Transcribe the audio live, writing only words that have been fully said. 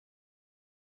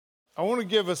I want to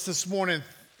give us this morning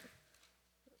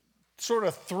sort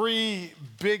of three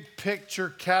big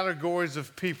picture categories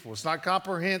of people. It's not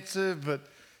comprehensive, but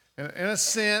in a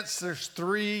sense, there's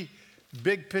three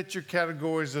big picture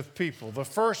categories of people. The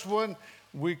first one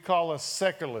we call a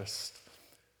secularist.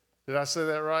 Did I say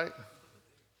that right?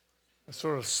 It's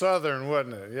sort of southern,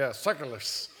 wasn't it? Yeah,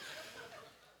 secularists.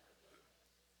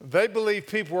 They believe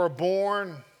people are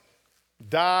born,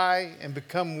 die, and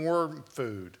become worm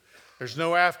food. There's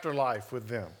no afterlife with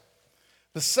them.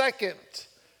 The second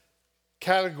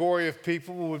category of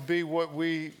people would be what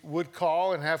we would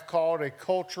call and have called a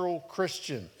cultural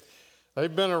Christian.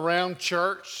 They've been around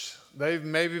church. They've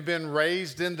maybe been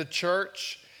raised in the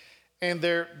church, and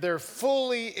they're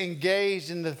fully engaged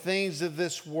in the things of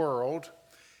this world,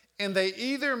 and they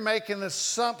either make an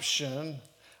assumption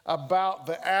about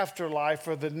the afterlife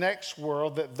or the next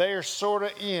world that they're sort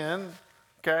of in,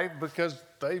 okay, because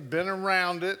they've been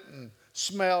around it and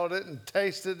smelled it and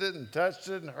tasted it and touched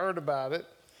it and heard about it,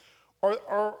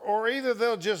 or either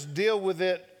they'll just deal with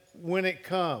it when it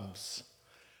comes.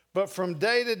 But from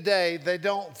day to day, they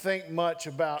don't think much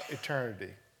about eternity,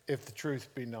 if the truth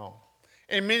be known.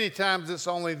 And many times it's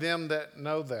only them that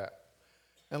know that,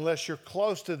 unless you're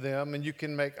close to them and you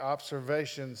can make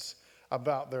observations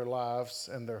about their lives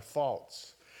and their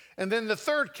thoughts. And then the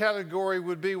third category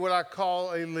would be what I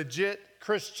call a legit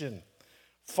Christian,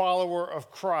 follower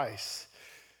of Christ.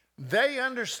 They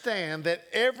understand that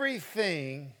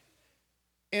everything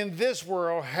in this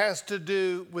world has to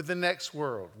do with the next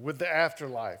world, with the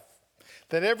afterlife.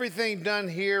 That everything done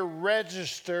here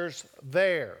registers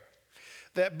there.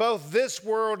 That both this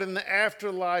world and the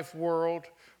afterlife world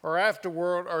or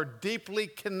afterworld are deeply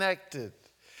connected.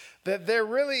 That there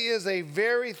really is a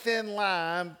very thin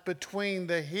line between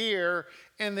the here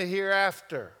and the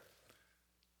hereafter.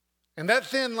 And that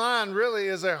thin line really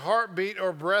is a heartbeat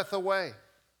or breath away.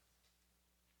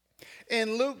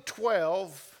 In Luke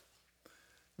 12,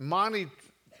 Monty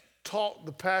taught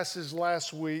the passage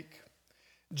last week.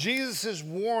 Jesus is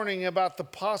warning about the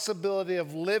possibility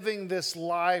of living this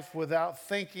life without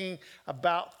thinking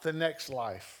about the next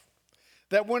life.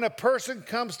 That when a person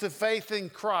comes to faith in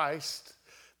Christ,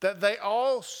 that they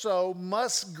also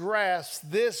must grasp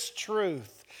this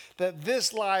truth, that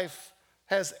this life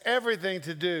has everything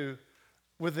to do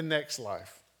with the next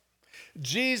life.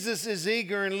 Jesus is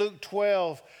eager in Luke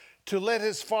 12 to let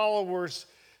his followers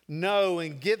know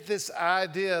and get this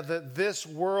idea that this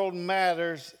world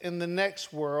matters in the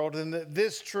next world, and that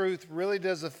this truth really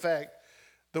does affect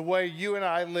the way you and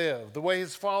I live, the way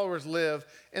his followers live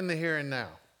in the here and now.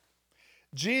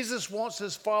 Jesus wants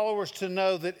his followers to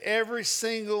know that every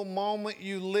single moment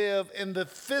you live in the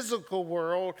physical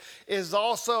world is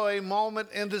also a moment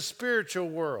in the spiritual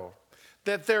world,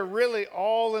 that they're really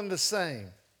all in the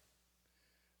same.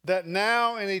 That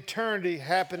now and eternity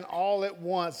happen all at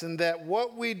once, and that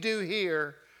what we do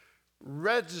here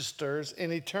registers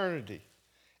in eternity.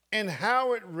 And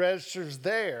how it registers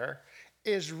there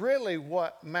is really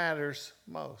what matters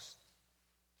most.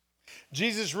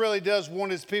 Jesus really does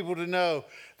want his people to know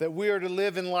that we are to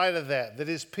live in light of that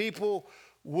his people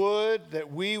would,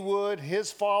 that we would,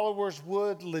 his followers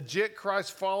would, legit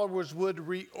Christ followers would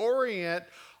reorient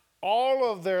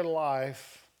all of their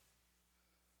life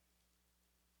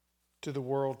to the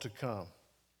world to come.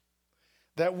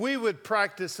 That we would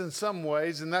practice in some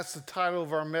ways, and that's the title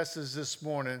of our message this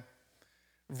morning,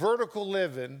 vertical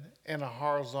living in a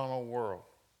horizontal world.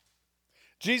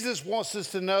 Jesus wants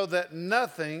us to know that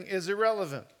nothing is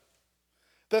irrelevant.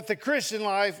 That the Christian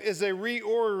life is a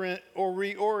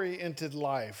reoriented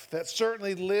life that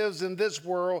certainly lives in this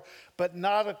world, but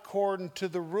not according to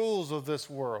the rules of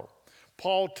this world.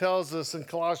 Paul tells us in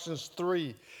Colossians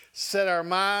 3, set our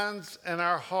minds and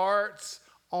our hearts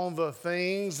on the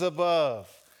things above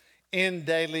in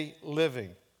daily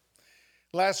living.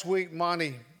 Last week,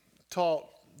 Monty taught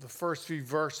the first few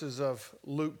verses of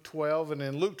Luke 12. And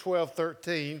in Luke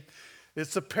 12:13,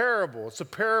 it's a parable. It's a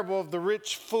parable of the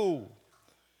rich fool.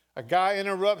 A guy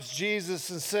interrupts Jesus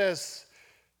and says,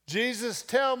 Jesus,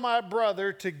 tell my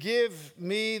brother to give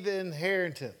me the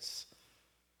inheritance.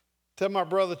 Tell my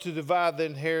brother to divide the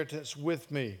inheritance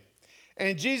with me.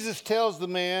 And Jesus tells the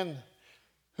man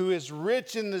who is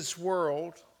rich in this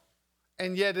world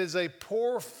and yet is a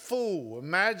poor fool.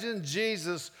 Imagine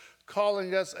Jesus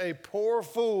calling us a poor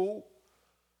fool.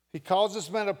 He calls this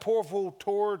man a poor fool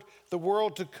toward the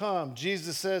world to come.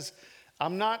 Jesus says,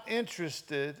 I'm not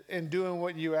interested in doing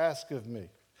what you ask of me.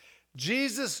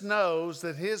 Jesus knows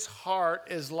that his heart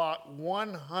is locked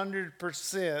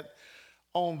 100%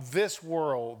 on this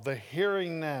world, the here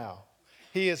and now.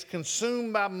 He is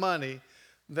consumed by money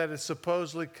that is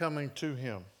supposedly coming to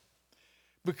him.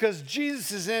 Because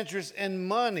Jesus' interest in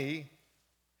money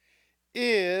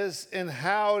is in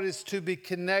how it is to be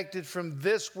connected from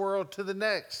this world to the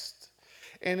next.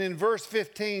 And in verse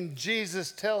 15,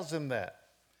 Jesus tells him that.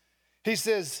 He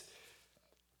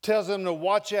tells him to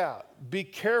watch out, be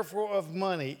careful of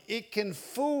money. It can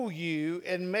fool you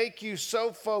and make you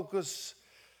so focused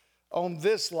on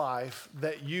this life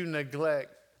that you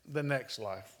neglect the next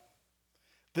life.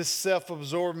 This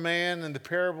self-absorbed man in the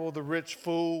parable of the rich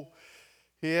fool,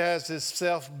 he has his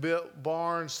self-built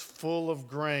barns full of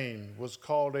grain, was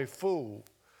called a fool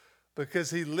because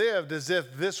he lived as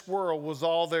if this world was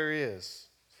all there is.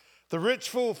 The rich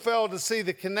fool failed to see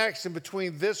the connection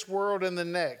between this world and the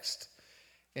next,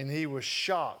 and he was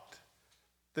shocked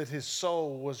that his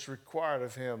soul was required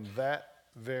of him that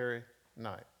very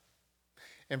night.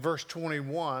 In verse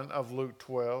 21 of Luke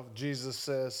 12, Jesus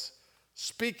says,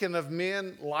 speaking of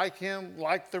men like him,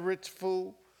 like the rich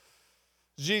fool,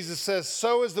 Jesus says,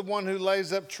 so is the one who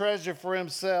lays up treasure for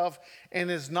himself and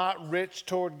is not rich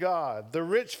toward God. The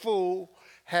rich fool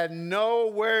had no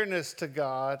awareness to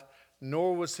God,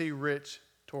 nor was he rich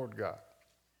toward God.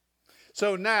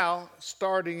 So now,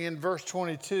 starting in verse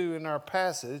 22 in our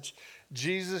passage,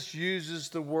 Jesus uses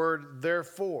the word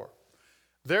therefore.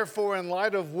 Therefore, in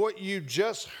light of what you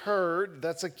just heard,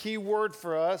 that's a key word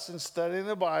for us in studying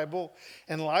the Bible.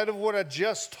 In light of what I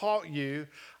just taught you,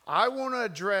 I want to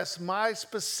address my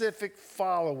specific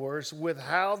followers with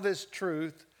how this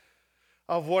truth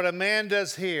of what a man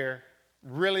does here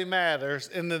really matters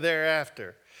in the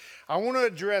thereafter. I want to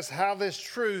address how this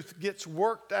truth gets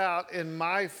worked out in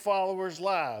my followers'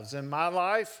 lives, in my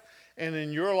life and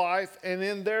in your life and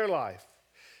in their life.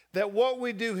 That what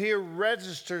we do here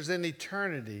registers in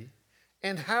eternity,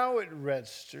 and how it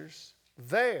registers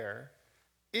there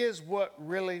is what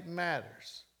really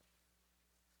matters.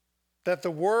 That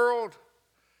the world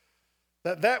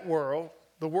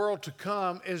to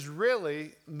come, is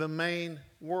really the main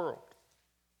world.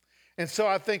 And so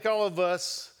I think all of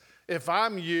us, if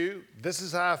I'm you, this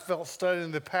is how I felt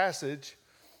studying the passage,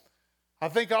 I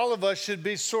think all of us should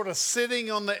be sort of sitting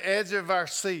on the edge of our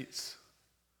seats,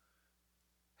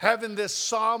 having this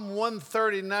Psalm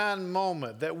 139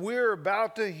 moment that we're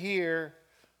about to hear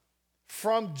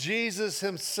from Jesus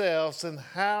himself and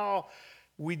how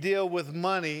we deal with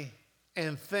money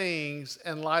and things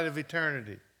in light of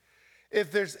eternity.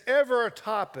 If there's ever a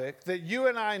topic that you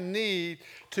and I need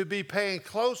to be paying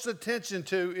close attention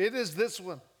to, it is this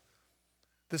one.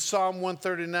 The Psalm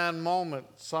 139 moment.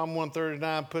 Psalm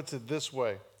 139 puts it this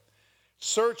way.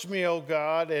 Search me, O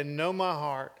God, and know my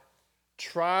heart.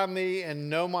 Try me and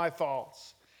know my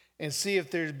thoughts, and see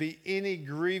if there be any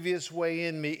grievous way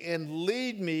in me, and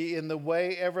lead me in the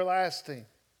way everlasting.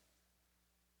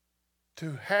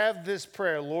 To have this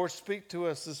prayer, Lord, speak to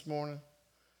us this morning,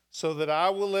 so that I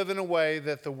will live in a way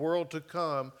that the world to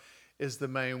come is the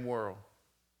main world.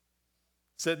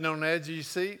 Sitting on the edge of your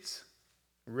seats?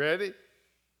 Ready?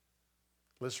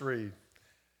 Let's read.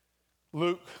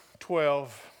 Luke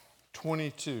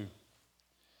 12:22.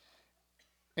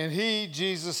 And he,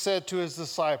 Jesus, said to his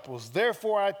disciples,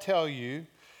 therefore I tell you,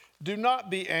 do not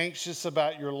be anxious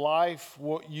about your life,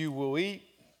 what you will eat,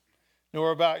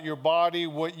 nor about your body,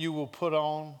 what you will put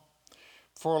on.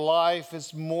 For life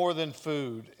is more than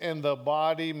food, and the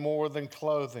body more than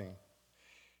clothing.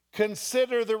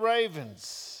 Consider the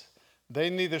ravens. They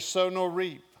neither sow nor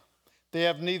reap. They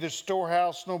have neither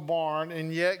storehouse nor barn,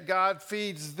 and yet God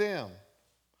feeds them.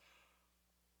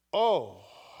 Oh,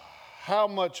 how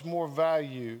much more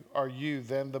value are you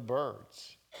than the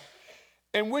birds?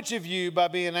 And which of you, by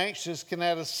being anxious, can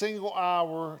add a single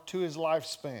hour to his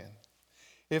lifespan?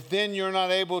 If then you're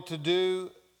not able to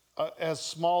do as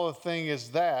small a thing as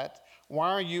that, why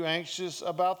are you anxious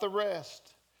about the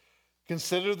rest?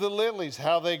 Consider the lilies,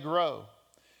 how they grow.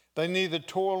 They neither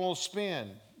toil nor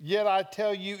spin. Yet I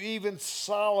tell you, even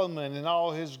Solomon in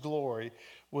all his glory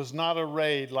was not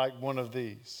arrayed like one of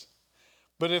these.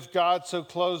 But if God so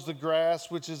clothes the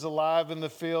grass, which is alive in the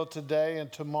field today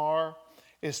and tomorrow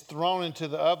is thrown into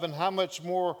the oven, how much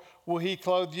more will he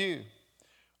clothe you,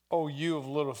 O you of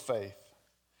little faith?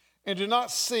 And do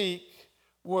not seek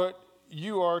what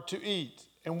you are to eat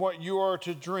and what you are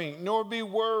to drink, nor be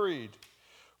worried.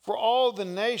 For all the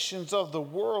nations of the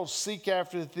world seek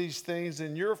after these things,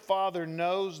 and your Father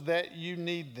knows that you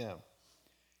need them.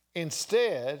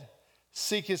 Instead,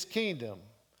 seek his kingdom,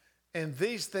 and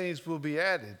these things will be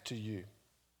added to you.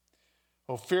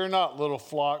 Oh, fear not, little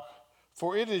flock,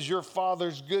 for it is your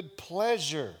Father's good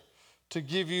pleasure to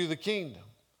give you the kingdom.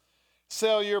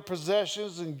 Sell your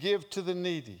possessions and give to the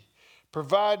needy.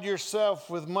 Provide yourself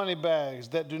with money bags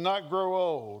that do not grow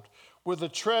old, with a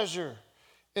treasure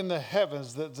in the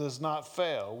heavens that does not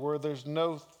fail, where there's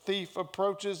no thief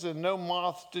approaches and no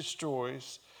moth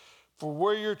destroys. For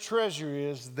where your treasure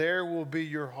is, there will be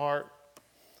your heart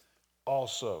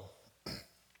also.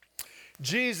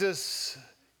 Jesus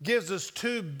gives us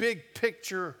two big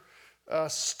picture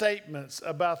statements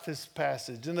about this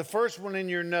passage. And the first one in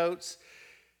your notes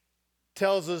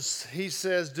tells us, he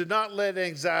says, do not let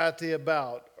anxiety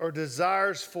about or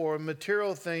desires for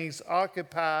material things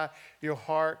occupy your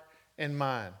heart and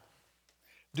mind.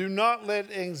 Do not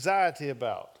let anxiety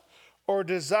about or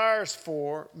desires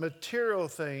for material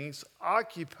things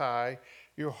occupy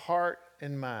your heart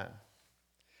and mind.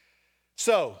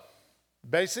 So,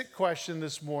 basic question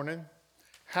this morning,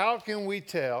 how can we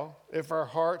tell if our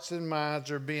hearts and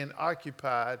minds are being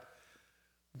occupied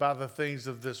by the things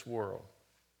of this world?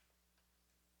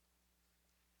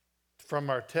 From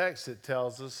our text, it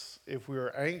tells us if we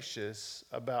are anxious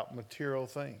about material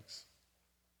things.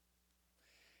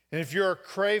 And if you're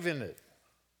craving it,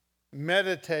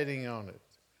 meditating on it,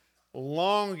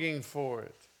 longing for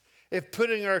it, if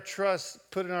putting our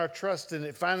trust in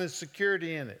it, finding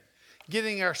security in it,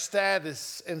 getting our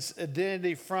status and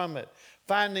identity from it,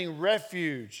 finding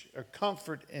refuge or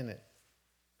comfort in it.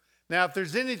 Now, if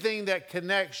there's anything that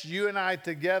connects you and I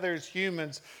together as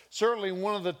humans, certainly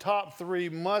one of the top three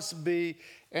must be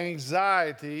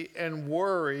anxiety and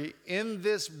worry in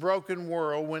this broken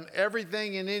world when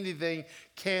everything and anything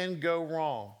can go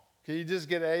wrong. Can you just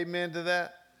get an amen to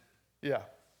that? Yeah.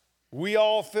 We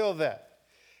all feel that,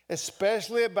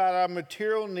 especially about our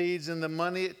material needs and the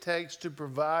money it takes to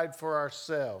provide for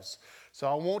ourselves. So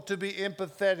I want to be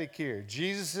empathetic here.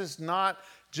 Jesus is not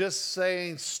just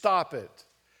saying stop it.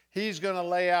 He's going to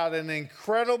lay out an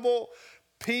incredible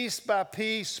piece by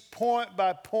piece, point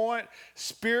by point,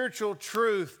 spiritual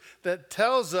truth that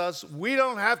tells us we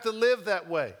don't have to live that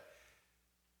way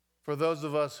for those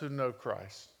of us who know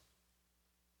Christ.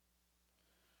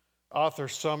 Author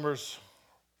Summers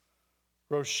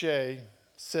Roche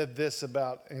said this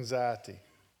about anxiety.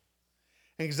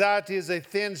 Anxiety is a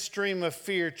thin stream of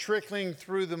fear trickling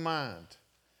through the mind.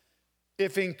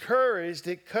 If encouraged,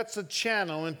 it cuts a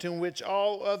channel into which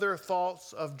all other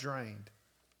thoughts are drained.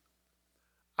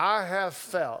 I have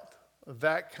felt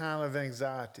that kind of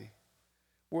anxiety,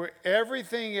 where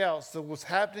everything else that was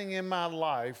happening in my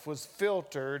life was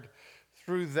filtered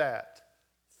through that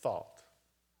thought.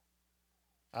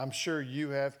 I'm sure you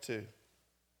have too.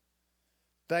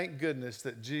 Thank goodness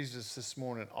that Jesus this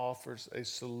morning offers a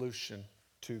solution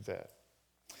to that.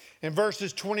 In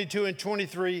verses 22 and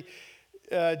 23,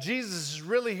 Jesus is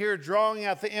really here drawing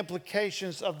out the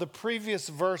implications of the previous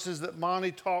verses that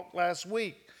Monty talked last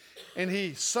week. And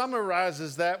he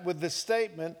summarizes that with the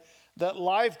statement that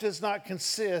life does not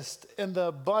consist in the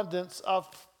abundance of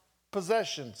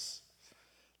possessions.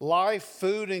 Life,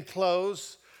 food, and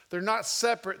clothes, they're not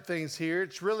separate things here.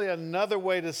 It's really another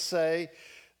way to say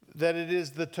that it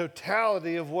is the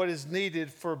totality of what is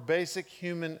needed for basic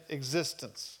human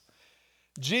existence.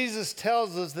 Jesus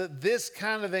tells us that this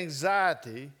kind of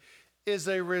anxiety is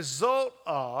a result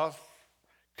of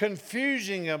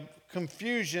confusion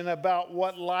about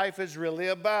what life is really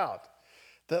about.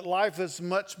 That life is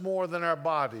much more than our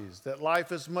bodies, that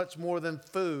life is much more than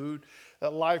food,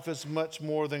 that life is much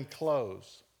more than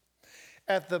clothes.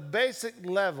 At the basic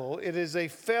level, it is a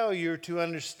failure to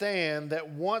understand that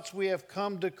once we have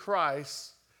come to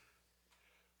Christ,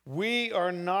 we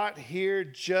are not here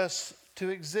just to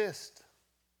exist.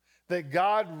 That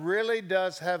God really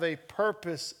does have a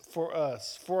purpose for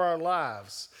us, for our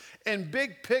lives. And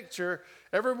big picture,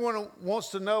 everyone wants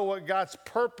to know what God's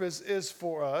purpose is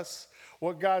for us,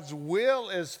 what God's will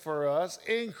is for us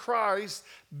in Christ.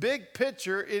 Big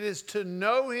picture, it is to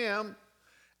know Him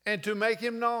and to make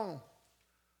Him known.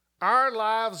 Our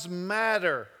lives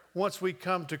matter once we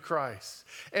come to Christ.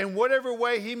 And whatever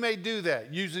way He may do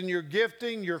that, using your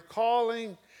gifting, your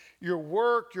calling, your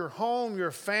work, your home,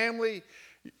 your family,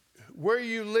 where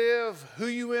you live, who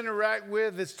you interact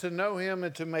with, is to know Him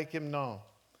and to make Him known.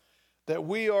 That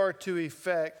we are to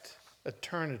effect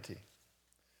eternity.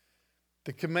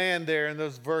 The command there in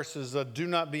those verses of do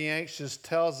not be anxious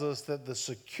tells us that the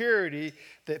security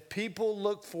that people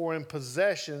look for in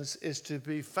possessions is to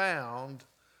be found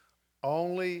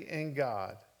only in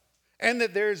God. And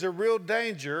that there is a real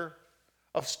danger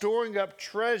of storing up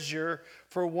treasure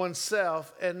for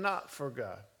oneself and not for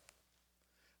God.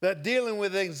 That dealing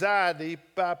with anxiety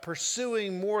by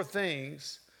pursuing more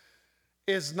things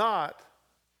is not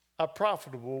a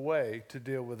profitable way to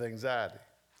deal with anxiety.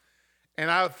 And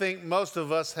I think most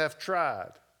of us have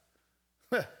tried.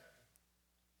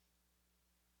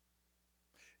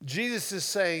 Jesus is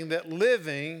saying that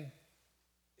living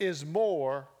is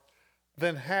more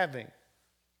than having.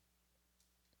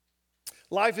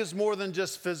 Life is more than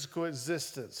just physical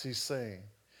existence, he's saying,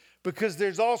 because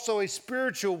there's also a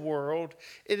spiritual world,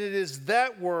 and it is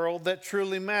that world that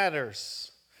truly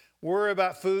matters. Worry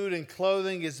about food and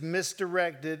clothing is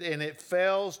misdirected, and it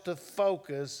fails to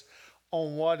focus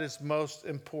on what is most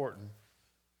important.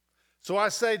 So I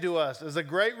say to us, as a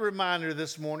great reminder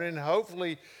this morning, and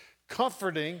hopefully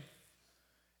comforting,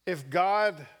 if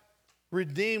God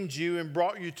redeemed you and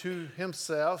brought you to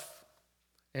himself,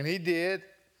 and he did,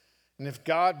 and if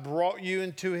God brought you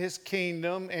into his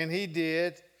kingdom, and he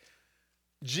did,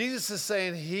 Jesus is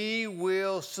saying he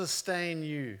will sustain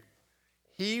you.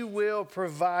 He will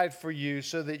provide for you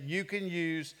so that you can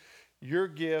use your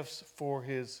gifts for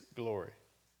his glory.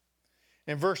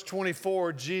 In verse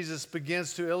 24, Jesus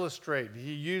begins to illustrate.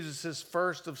 He uses his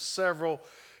first of several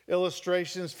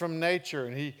illustrations from nature,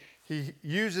 and he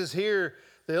uses here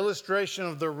the illustration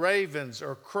of the ravens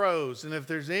or crows. And if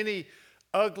there's any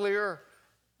uglier,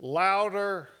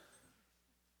 louder,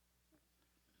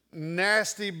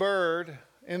 nasty bird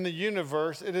in the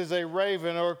universe, it is a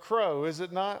raven or a crow, is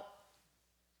it not?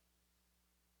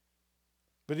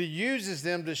 But he uses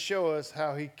them to show us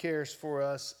how he cares for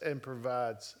us and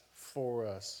provides for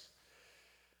us.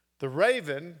 The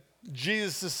raven,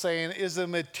 Jesus is saying, is a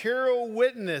material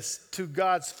witness to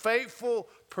God's faithful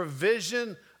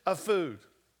provision of food.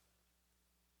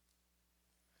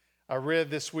 I read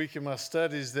this week in my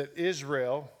studies that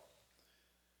Israel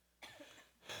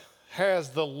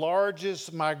has the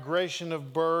largest migration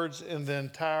of birds in the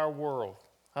entire world.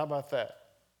 How about that?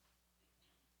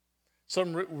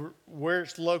 Where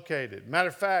it's located. Matter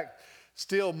of fact,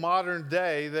 still modern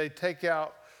day, they take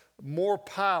out more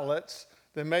pilots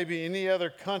than maybe any other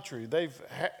country.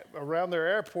 Around their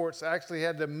airports, actually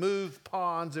had to move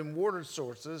ponds and water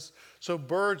sources so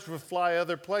birds would fly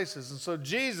other places. And so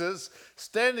Jesus,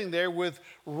 standing there with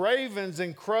ravens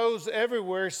and crows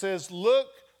everywhere, says, look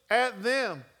at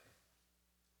them.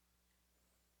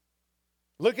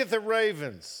 Look at the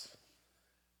ravens.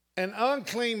 An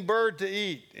unclean bird to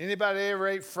eat. Anybody ever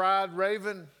ate fried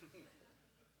raven?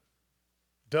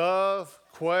 Dove,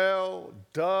 quail,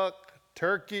 duck,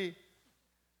 turkey.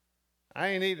 I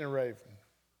ain't eating a raven.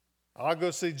 I'll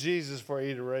go see Jesus before I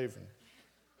eat a raven.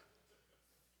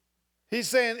 He's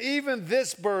saying even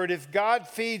this bird, if God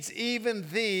feeds even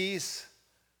these,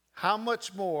 how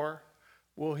much more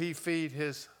will he feed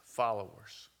his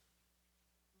followers?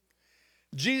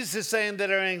 Jesus is saying that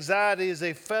our anxiety is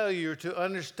a failure to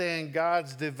understand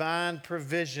God's divine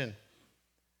provision.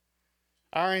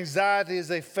 Our anxiety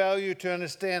is a failure to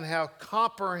understand how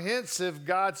comprehensive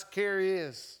God's care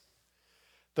is.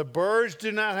 The birds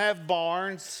do not have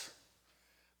barns.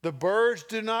 The birds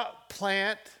do not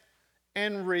plant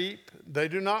and reap. They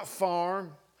do not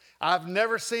farm. I've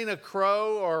never seen a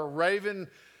crow or a raven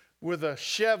with a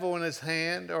shovel in his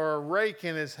hand or a rake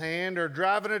in his hand or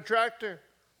driving a tractor.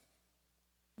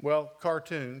 Well,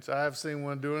 cartoons. I have seen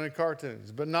one doing it in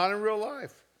cartoons, but not in real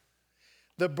life.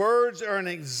 The birds are an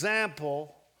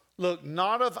example, look,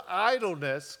 not of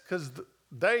idleness, because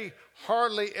they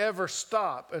hardly ever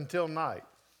stop until night,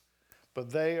 but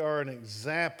they are an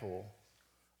example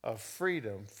of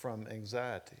freedom from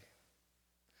anxiety.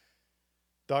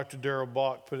 Dr. Darrell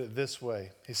Bock put it this way.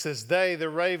 He says, the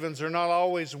ravens, are not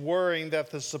always worrying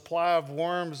that the supply of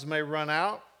worms may run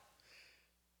out,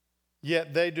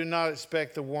 yet they do not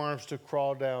expect the worms to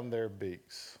crawl down their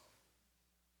beaks.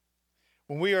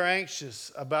 When we are anxious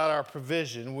about our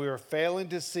provision, we are failing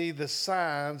to see the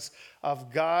signs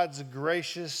of God's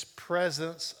gracious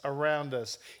presence around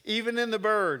us, even in the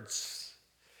birds.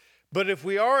 But if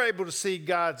we are able to see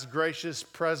God's gracious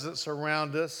presence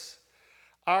around us,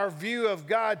 our view of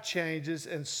God changes,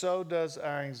 and so does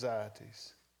our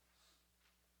anxieties.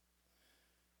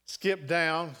 Skip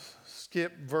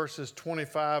verses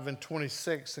 25 and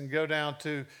 26 and go down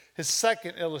to his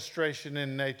second illustration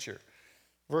in nature,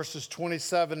 verses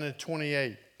 27 and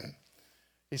 28.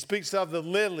 He speaks of the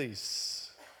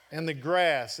lilies and the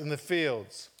grass in the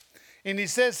fields. And he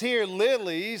says here,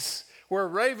 lilies, where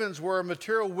ravens were a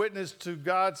material witness to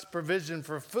God's provision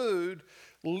for food,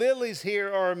 lilies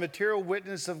here are a material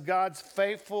witness of God's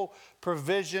faithful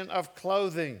provision of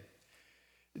clothing.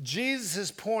 Jesus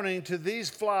is pointing to these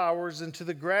flowers and to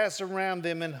the grass around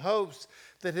them in hopes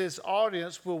that his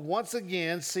audience will once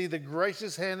again see the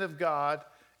gracious hand of God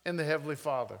and the Heavenly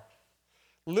Father.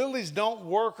 Lilies don't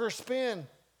work or spin.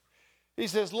 He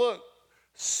says, look,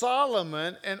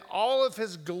 Solomon and all of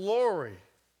his glory,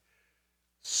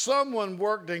 someone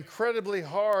worked incredibly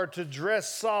hard to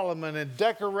dress Solomon and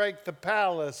decorate the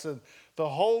palace and the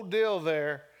whole deal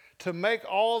there to make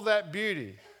all that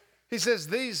beauty. He says,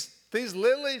 these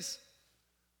lilies,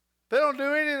 They don't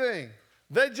do anything.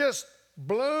 They just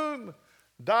bloom,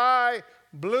 die,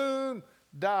 bloom,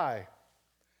 die.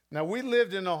 Now,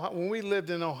 when we lived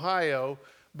in Ohio,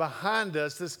 behind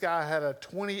us, this guy had a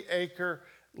 20-acre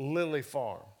lily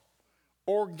farm.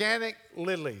 Organic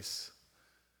lilies.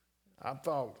 I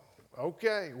thought,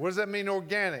 okay, what does that mean,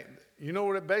 organic? You know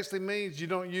what it basically means? You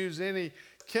don't use any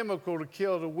chemical to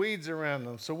kill the weeds around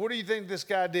them. So what do you think this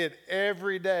guy did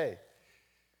every day?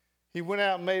 He went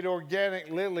out and made organic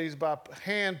lilies by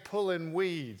hand pulling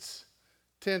weeds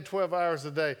 10, 12 hours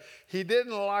a day. He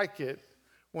didn't like it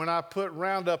when I put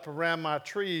Roundup around my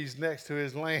trees next to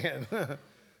his land.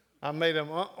 I made him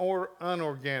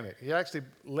unorganic. He actually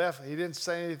left. He didn't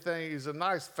say anything. He's a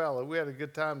nice fellow. We had a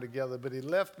good time together, but he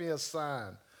left me a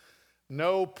sign.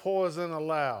 No poison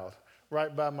allowed,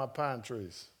 right by my pine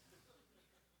trees.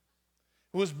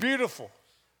 It was beautiful.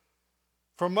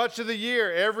 For much of the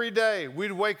year, every day,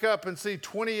 we'd wake up and see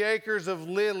 20 acres of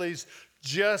lilies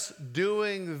just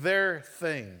doing their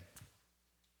thing.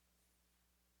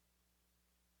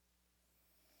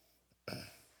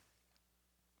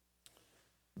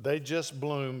 They just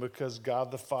bloom because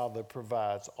God the Father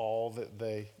provides all that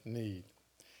they need.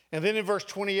 And then in verse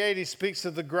 28, he speaks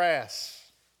of the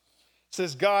grass. It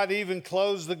says, God even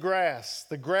clothes the grass.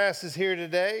 The grass is here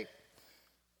today,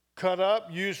 cut up,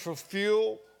 used for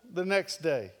fuel the next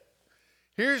day.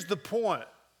 Here's the point.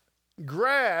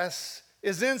 Grass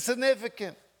is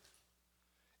insignificant.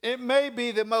 It may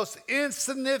be the most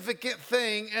insignificant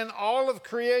thing in all of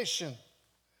creation.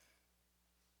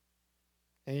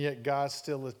 And yet God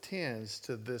still attends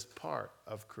to this part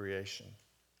of creation.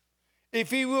 If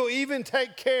he will even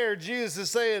take care, Jesus is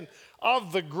saying,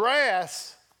 of the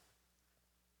grass,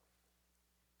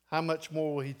 how much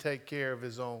more will he take care of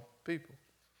his own people?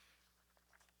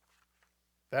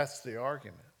 That's the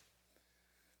argument.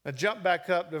 Now jump back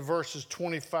up to verses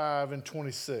 25 and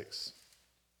 26.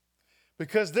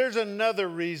 Because there's another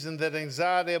reason that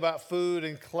anxiety about food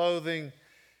and clothing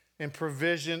and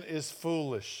provision is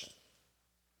foolish.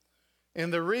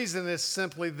 And the reason is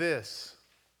simply this.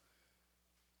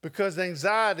 Because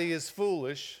anxiety is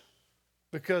foolish,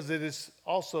 because it is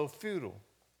also futile.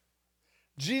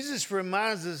 Jesus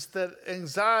reminds us that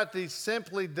anxiety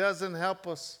simply doesn't help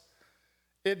us.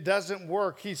 It doesn't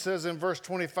work. He says in verse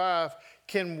 25,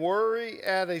 can worry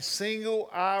add a single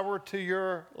hour to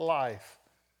your life?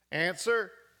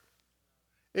 Answer,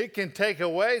 it can take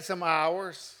away some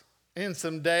hours and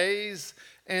some days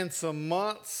and some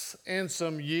months and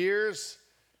some years.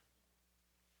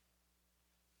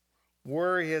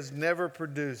 Worry has never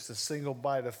produced a single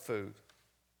bite of food.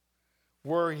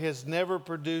 Worry has never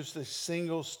produced a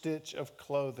single stitch of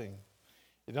clothing.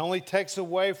 It only takes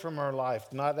away from our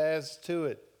life, not adds to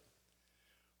it.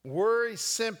 Worry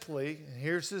simply, and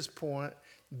here's his point,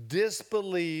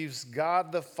 disbelieves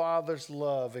God the Father's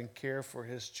love and care for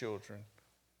his children.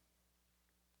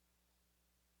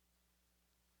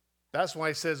 That's why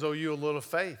he says, oh, you a little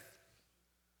faith.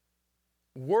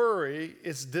 Worry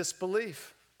is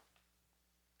disbelief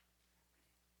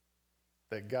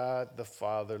that God the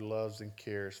Father loves and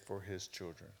cares for his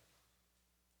children.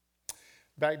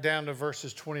 Back down to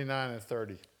verses 29 and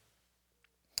 30.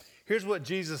 Here's what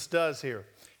Jesus does here.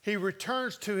 He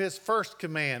returns to his first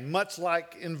command, much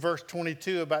like in verse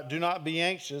 22 about do not be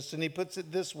anxious, and he puts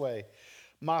it this way.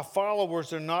 My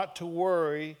followers are not to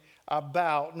worry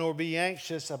about nor be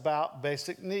anxious about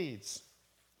basic needs.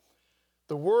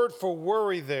 The word for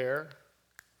worry there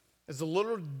is a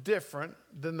little different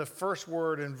than the first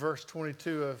word in verse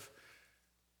 22 of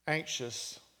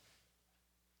anxious.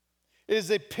 It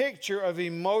is a picture of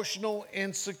emotional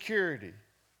insecurity,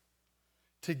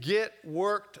 to get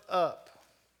worked up.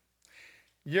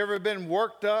 You ever been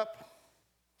worked up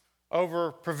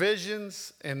over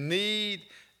provisions and need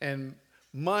and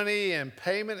money and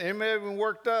payment? Anybody ever been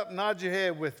worked up? Nod your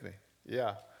head with me.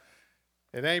 Yeah.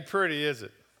 It ain't pretty, is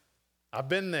it? I've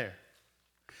been there.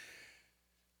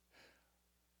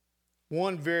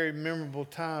 One very memorable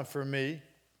time for me,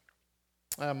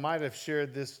 I might have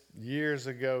shared this years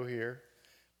ago here,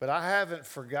 but I haven't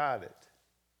forgot it,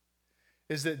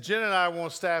 is that Jen and I were on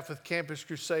staff with Campus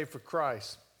Crusade for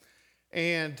Christ,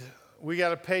 and we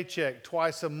got a paycheck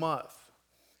twice a month.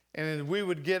 And we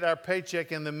would get our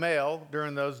paycheck in the mail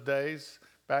during those days,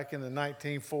 back in the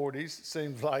 1940s, it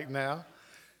seems like now.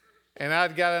 And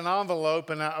I'd got an envelope,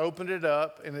 and I opened it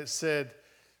up, and it said,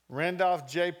 Randolph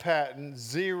J. Patton,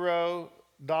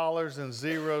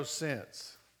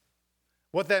 $0.00.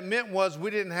 What that meant was we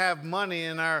didn't have money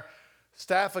in our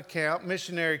staff account,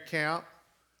 missionary account,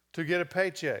 to get a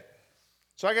paycheck.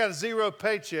 So I got a zero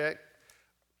paycheck,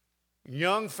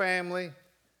 young family,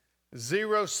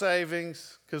 zero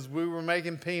savings because we were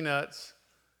making peanuts.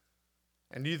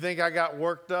 And do you think I got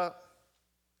worked up?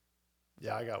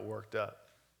 Yeah, I got worked up.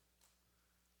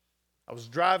 I was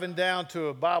driving down to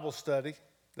a Bible study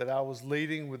that I was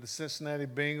leading with the Cincinnati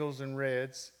Bengals and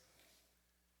Reds,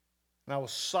 and I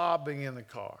was sobbing in the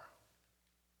car.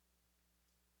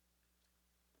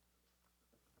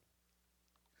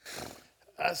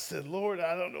 I said, Lord,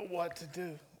 I don't know what to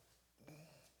do.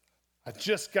 I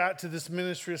just got to this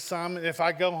ministry assignment. If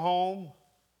I go home,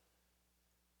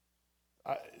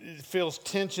 it feels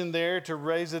tension there to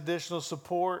raise additional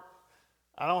support.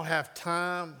 I don't have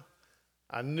time.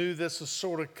 I knew this was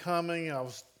sort of coming. I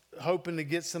was hoping to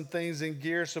get some things in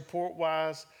gear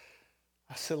support-wise.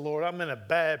 I said, Lord, I'm in a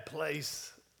bad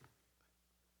place.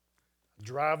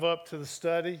 Drive up to the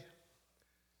study.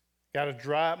 Got to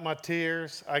dry up my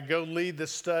tears. I go lead the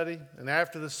study. And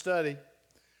after the study,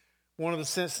 one of the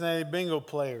Cincinnati Bengal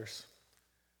players,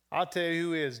 I'll tell you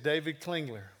who he is, David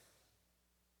Klingler.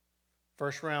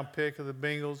 First round pick of the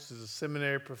Bengals, is a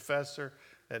seminary professor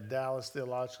at Dallas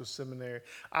Theological Seminary.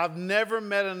 I've never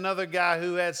met another guy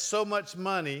who had so much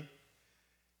money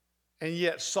and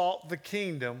yet sought the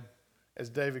kingdom as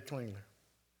David Klingler.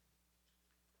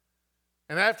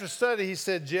 And after study, he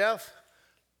said, Jeff,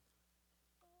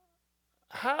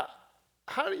 how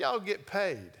do y'all get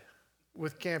paid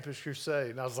with Campus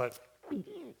Crusade? And I was like, and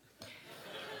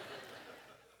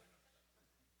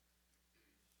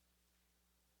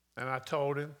I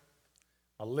told him,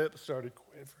 my lips started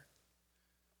quivering.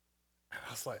 And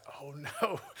I was like, oh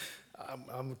no,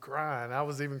 I'm crying. I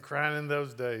was even crying in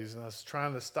those days, and I was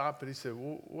trying to stop it. He said,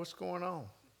 well, what's going on?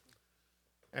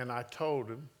 And I told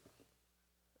him,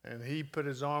 and he put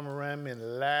his arm around me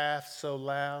and laughed so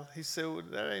loud. He said, well,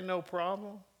 that ain't no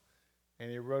problem. And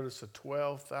he wrote us a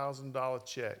 $12,000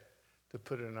 check to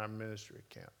put in our ministry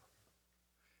account.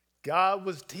 God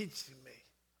was teaching me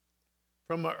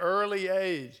from an early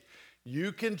age,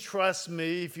 you can trust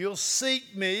me if you'll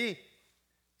seek me.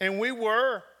 And we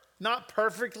were, not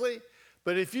perfectly,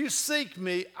 but if you seek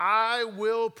me, I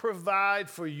will provide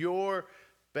for your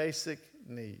basic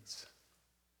needs.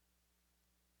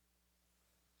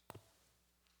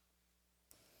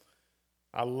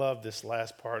 I love this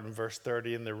last part in verse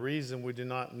 30. And the reason we do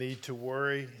not need to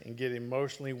worry and get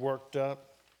emotionally worked up,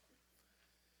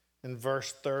 in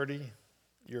verse 30,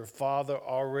 your Father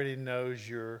already knows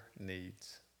your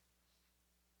needs.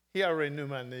 He already knew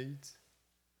my needs.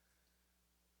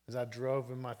 As I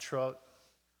drove in my truck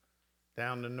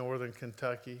down to northern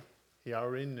Kentucky, he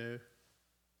already knew.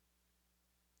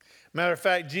 Matter of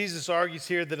fact, Jesus argues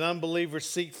here that unbelievers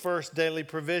seek first daily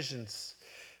provisions.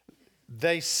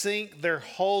 They sink their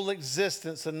whole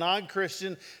existence. A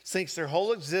non-Christian sinks their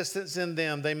whole existence in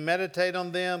them. They meditate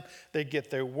on them. They get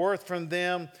their worth from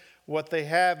them. What they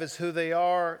have is who they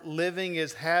are. Living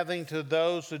is having to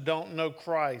those who don't know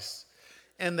Christ.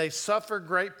 And they suffer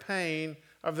great pain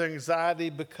of their anxiety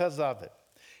because of it.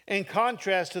 In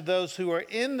contrast to those who are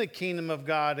in the kingdom of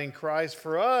God in Christ,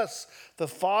 for us, the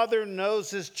Father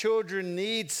knows his children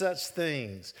need such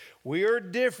things. We are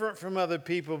different from other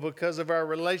people because of our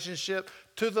relationship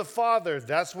to the Father.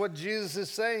 That's what Jesus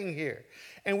is saying here.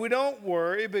 And we don't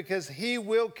worry because he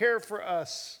will care for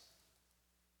us.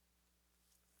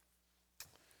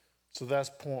 So that's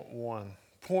point one.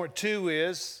 Point two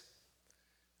is,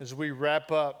 as we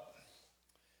wrap up,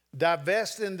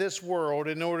 divest in this world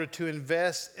in order to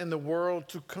invest in the world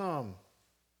to come.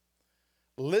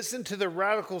 Listen to the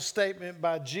radical statement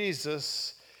by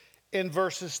Jesus in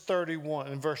verse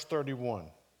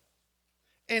 31.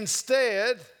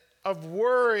 Instead of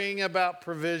worrying about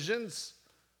provisions,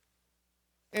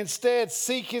 instead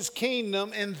seek his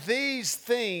kingdom, and these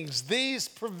things, these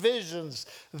provisions,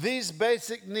 these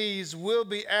basic needs will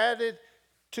be added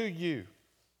to you.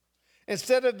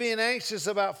 Instead of being anxious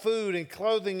about food and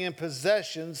clothing and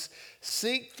possessions,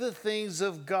 seek the things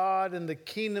of God and the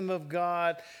kingdom of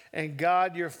God, and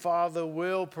God your Father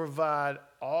will provide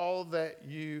all that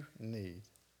you need.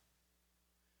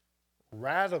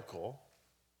 Radical,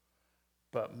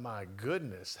 but my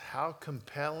goodness, how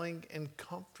compelling and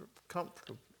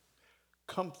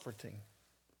comforting.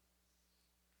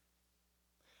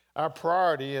 Our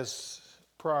priorities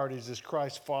as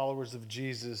Christ followers of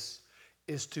Jesus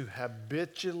is to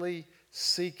habitually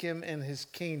seek him in his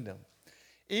kingdom.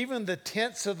 Even the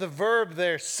tense of the verb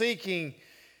there, seeking,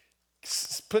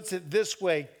 puts it this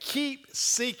way: keep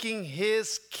seeking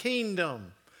his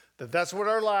kingdom. That's what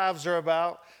our lives are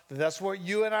about. That's what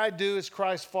you and I do as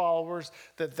Christ followers.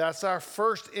 That's our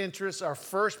first interest, our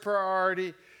first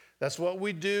priority. That's what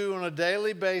we do on a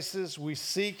daily basis. We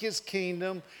seek his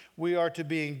kingdom. we are to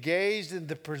be engaged in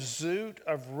the pursuit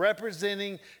of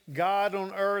representing God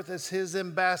on earth as his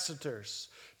ambassadors,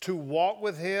 to walk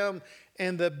with him,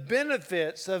 and the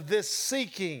benefits of this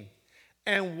seeking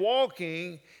and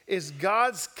walking is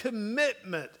God's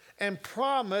commitment and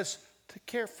promise to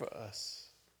care for us,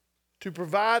 to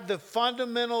provide the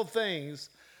fundamental things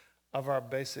of our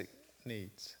basic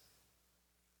needs.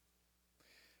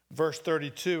 Verse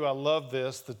 32, I love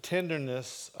this. The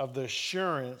tenderness of the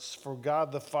assurance for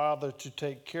God the Father to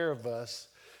take care of us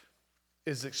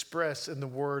is expressed in the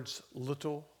words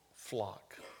little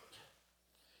flock.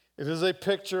 It is a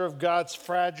picture of God's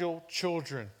fragile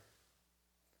children,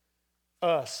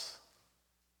 us,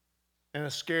 in a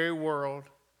scary world,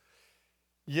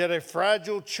 yet a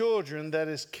fragile children that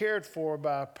is cared for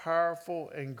by a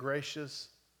powerful and gracious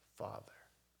Father.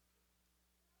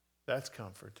 That's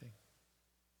comforting.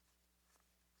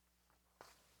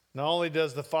 Not only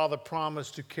does the Father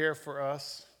promise to care for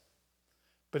us,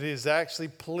 but he is actually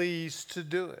pleased to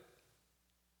do it.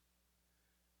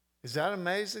 Is that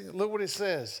amazing? Look what it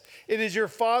says. It is your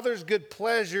Father's good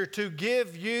pleasure to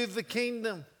give you the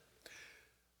kingdom.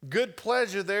 Good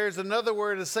pleasure there is another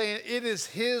word of saying it is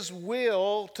his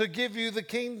will to give you the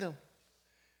kingdom.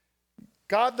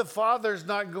 God the Father is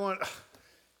not going,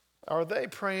 are they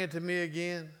praying to me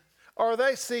again? Are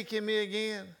they seeking me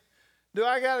again? Do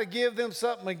I got to give them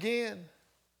something again?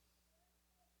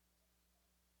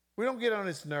 We don't get on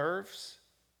his nerves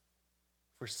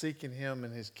for seeking him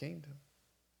and his kingdom.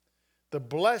 The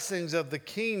blessings of the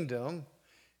kingdom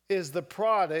is the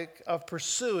product of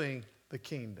pursuing the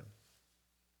kingdom.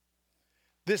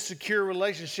 This secure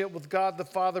relationship with God the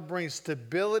Father brings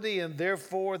stability and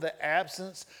therefore the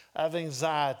absence of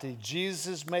anxiety. Jesus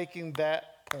is making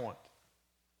that point.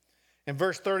 In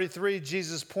verse 33,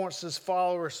 Jesus points his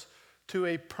followers to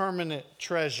a permanent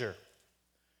treasure.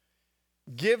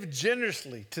 Give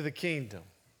generously to the kingdom,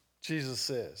 Jesus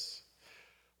says.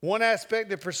 One aspect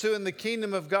of pursuing the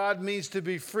kingdom of God means to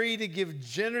be free to give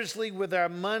generously with our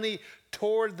money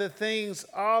toward the things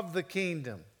of the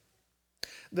kingdom.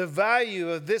 The value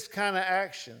of this kind of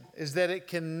action is that it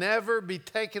can never be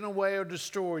taken away or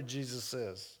destroyed, Jesus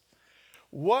says.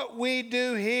 What we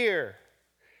do here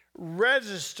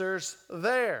registers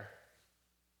there.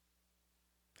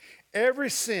 Every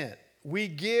cent we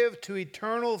give to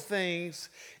eternal things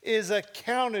is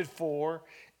accounted for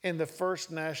in the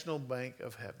First National Bank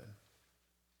of Heaven.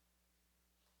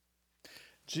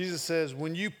 Jesus says,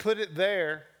 when you put it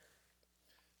there,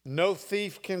 no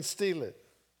thief can steal it.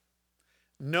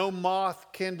 No moth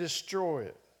can destroy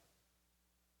it.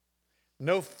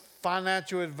 No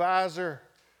financial advisor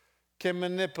can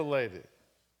manipulate it.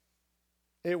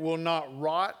 It will not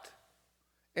rot,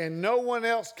 and no one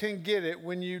else can get it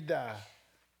when you die.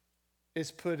 It's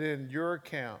put in your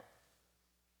account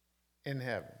in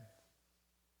heaven.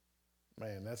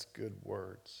 Man, that's good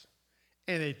words.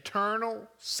 An eternal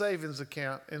savings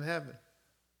account in heaven.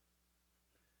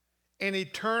 An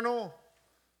eternal,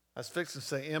 I was fixing to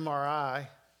say MRI,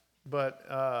 but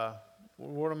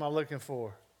what am I looking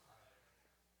for?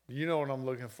 You know what I'm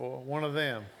looking for. One of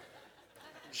them.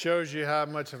 Shows you how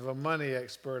much of a money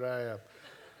expert I am.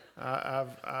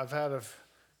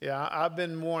 I've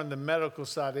been more on the medical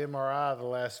side of MRI the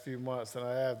last few months than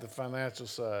I have the financial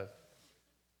side.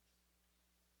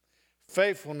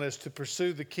 Faithfulness to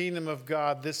pursue the kingdom of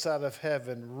God this side of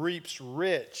heaven reaps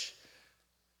rich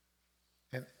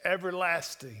and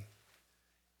everlasting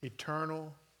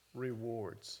eternal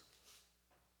rewards.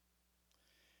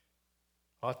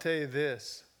 I'll tell you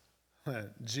this,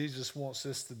 Jesus wants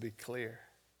this to be clear.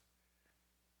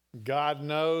 God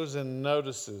knows and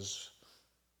notices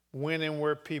when and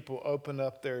where people open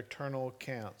up their eternal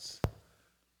accounts,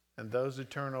 and those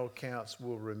eternal accounts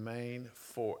will remain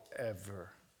forever.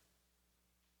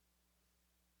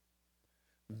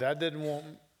 That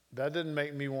didn't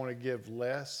make me want to give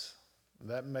less.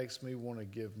 That makes me want to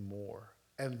give more.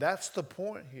 And that's the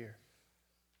point here.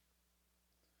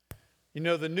 You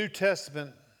know, the New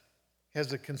Testament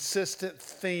has a consistent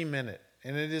theme in it,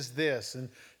 and it is this. And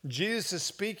Jesus is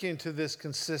speaking to this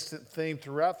consistent theme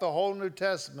throughout the whole New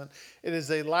Testament. It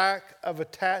is a lack of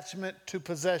attachment to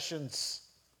possessions,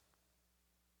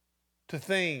 to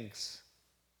things,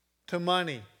 to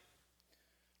money.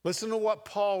 Listen to what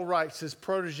Paul writes his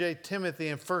protege Timothy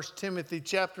in 1 Timothy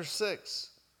chapter 6.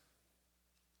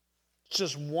 It's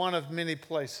just one of many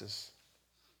places.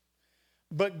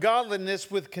 But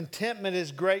godliness with contentment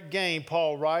is great gain,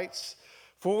 Paul writes.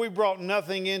 For we brought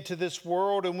nothing into this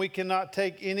world, and we cannot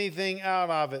take anything out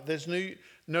of it. There's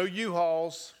no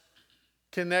U-Hauls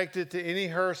connected to any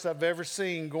hearse I've ever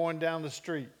seen going down the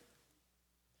street.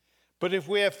 But if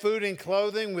we have food and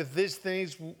clothing, with these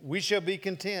things we shall be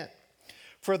content.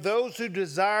 For those who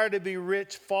desire to be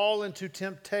rich fall into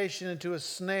temptation, into a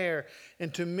snare,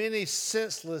 into many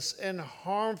senseless and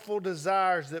harmful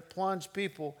desires that plunge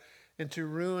people into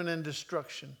ruin and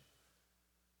destruction.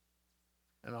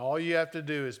 And all you have to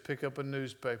do is pick up a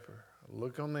newspaper,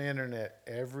 look on the internet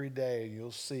every day,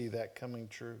 you'll see that coming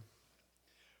true.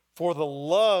 For the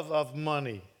love of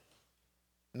money,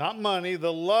 not money,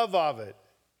 the love of it,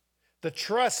 the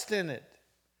trust in it,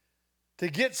 to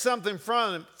get something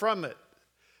from it.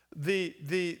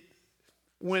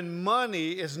 When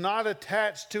money is not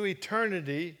attached to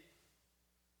eternity,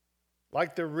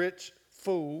 like the rich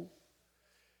fool,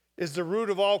 is the root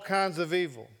of all kinds of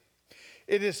evil.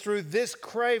 It is through this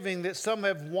craving that some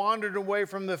have wandered away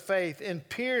from the faith and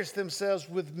pierced themselves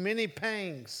with many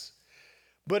pangs.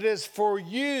 But as for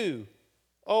you,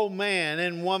 O man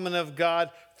and woman of God,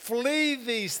 flee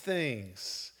these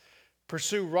things.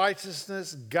 Pursue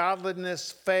righteousness,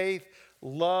 godliness, faith,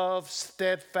 love,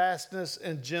 steadfastness,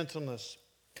 and gentleness.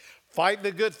 Fight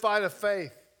the good fight of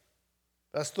faith.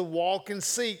 That's the walk and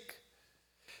seek.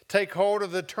 Take hold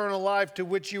of the eternal life to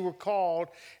which you were called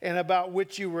and about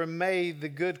which you were made the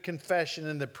good confession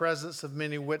in the presence of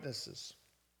many witnesses.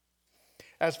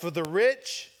 As for the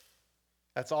rich,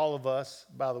 that's all of us,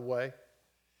 by the way,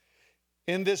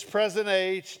 in this present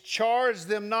age, charge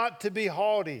them not to be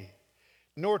haughty,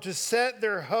 nor to set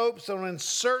their hopes on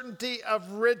uncertainty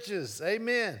of riches.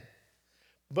 Amen.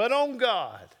 But on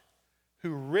God,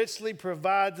 who richly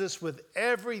provides us with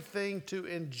everything to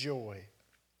enjoy.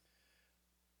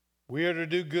 We are to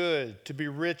do good, to be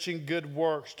rich in good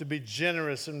works, to be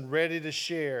generous and ready to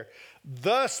share,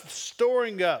 thus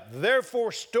storing up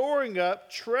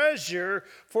treasure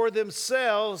for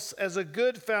themselves as a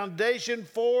good foundation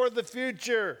for the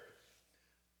future,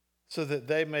 so that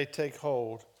they may take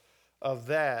hold of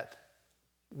that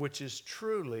which is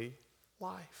truly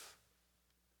life.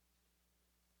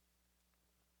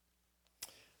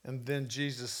 And then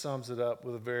Jesus sums it up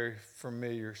with a very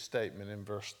familiar statement in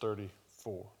verse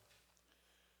 34.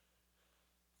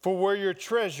 For where your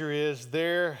treasure is,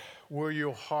 there will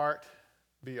your heart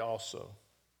be also.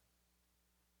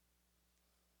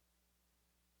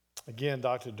 Again,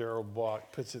 Dr. Darrell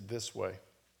Block puts it this way.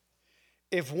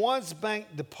 If one's bank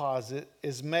deposit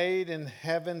is made in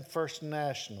Heaven First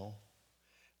National,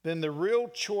 then the real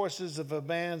choices of a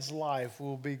man's life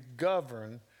will be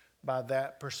governed by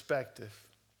that perspective.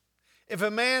 If a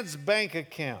man's bank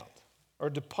account or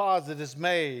deposit is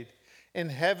made in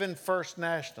Heaven First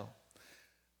National,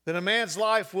 then a man's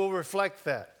life will reflect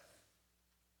that.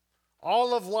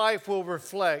 All of life will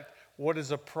reflect what is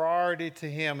a priority to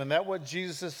him, and that's what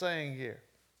Jesus is saying here.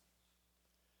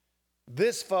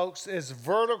 This, folks, is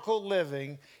vertical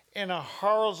living in a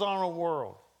horizontal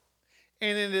world.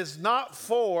 And it is not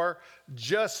for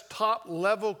just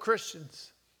top-level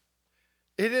Christians.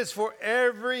 It is for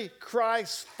every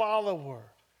Christ follower.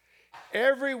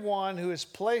 Everyone who has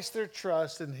placed their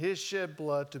trust in his shed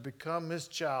blood to become his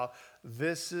child.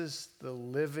 This is the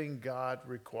living God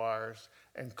requires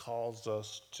and calls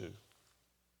us to.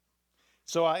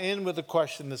 So I end with a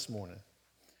question this morning.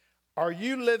 Are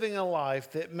you living a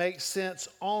life that makes sense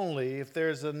only if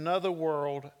there's another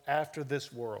world after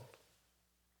this world?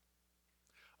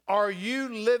 Are you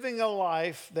living a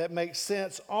life that makes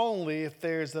sense only if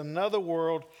there's another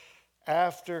world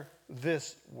after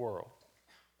this world?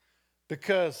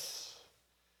 Because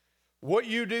what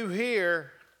you do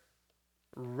here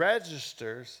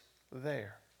registers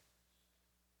there.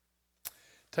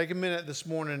 Take a minute this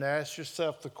morning to ask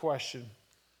yourself the question,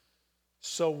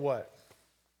 so what?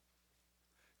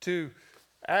 To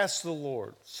ask the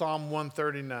Lord, Psalm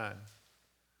 139,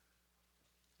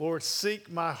 Lord, seek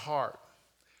my heart.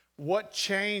 What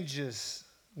changes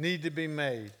need to be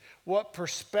made? What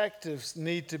perspectives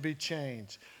need to be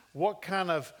changed? What kind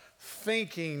of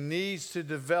thinking needs to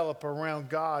develop around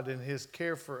God and his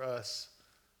care for us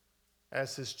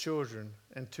as his children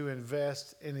and to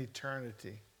invest in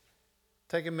eternity?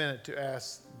 Take a minute to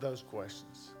ask those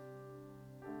questions.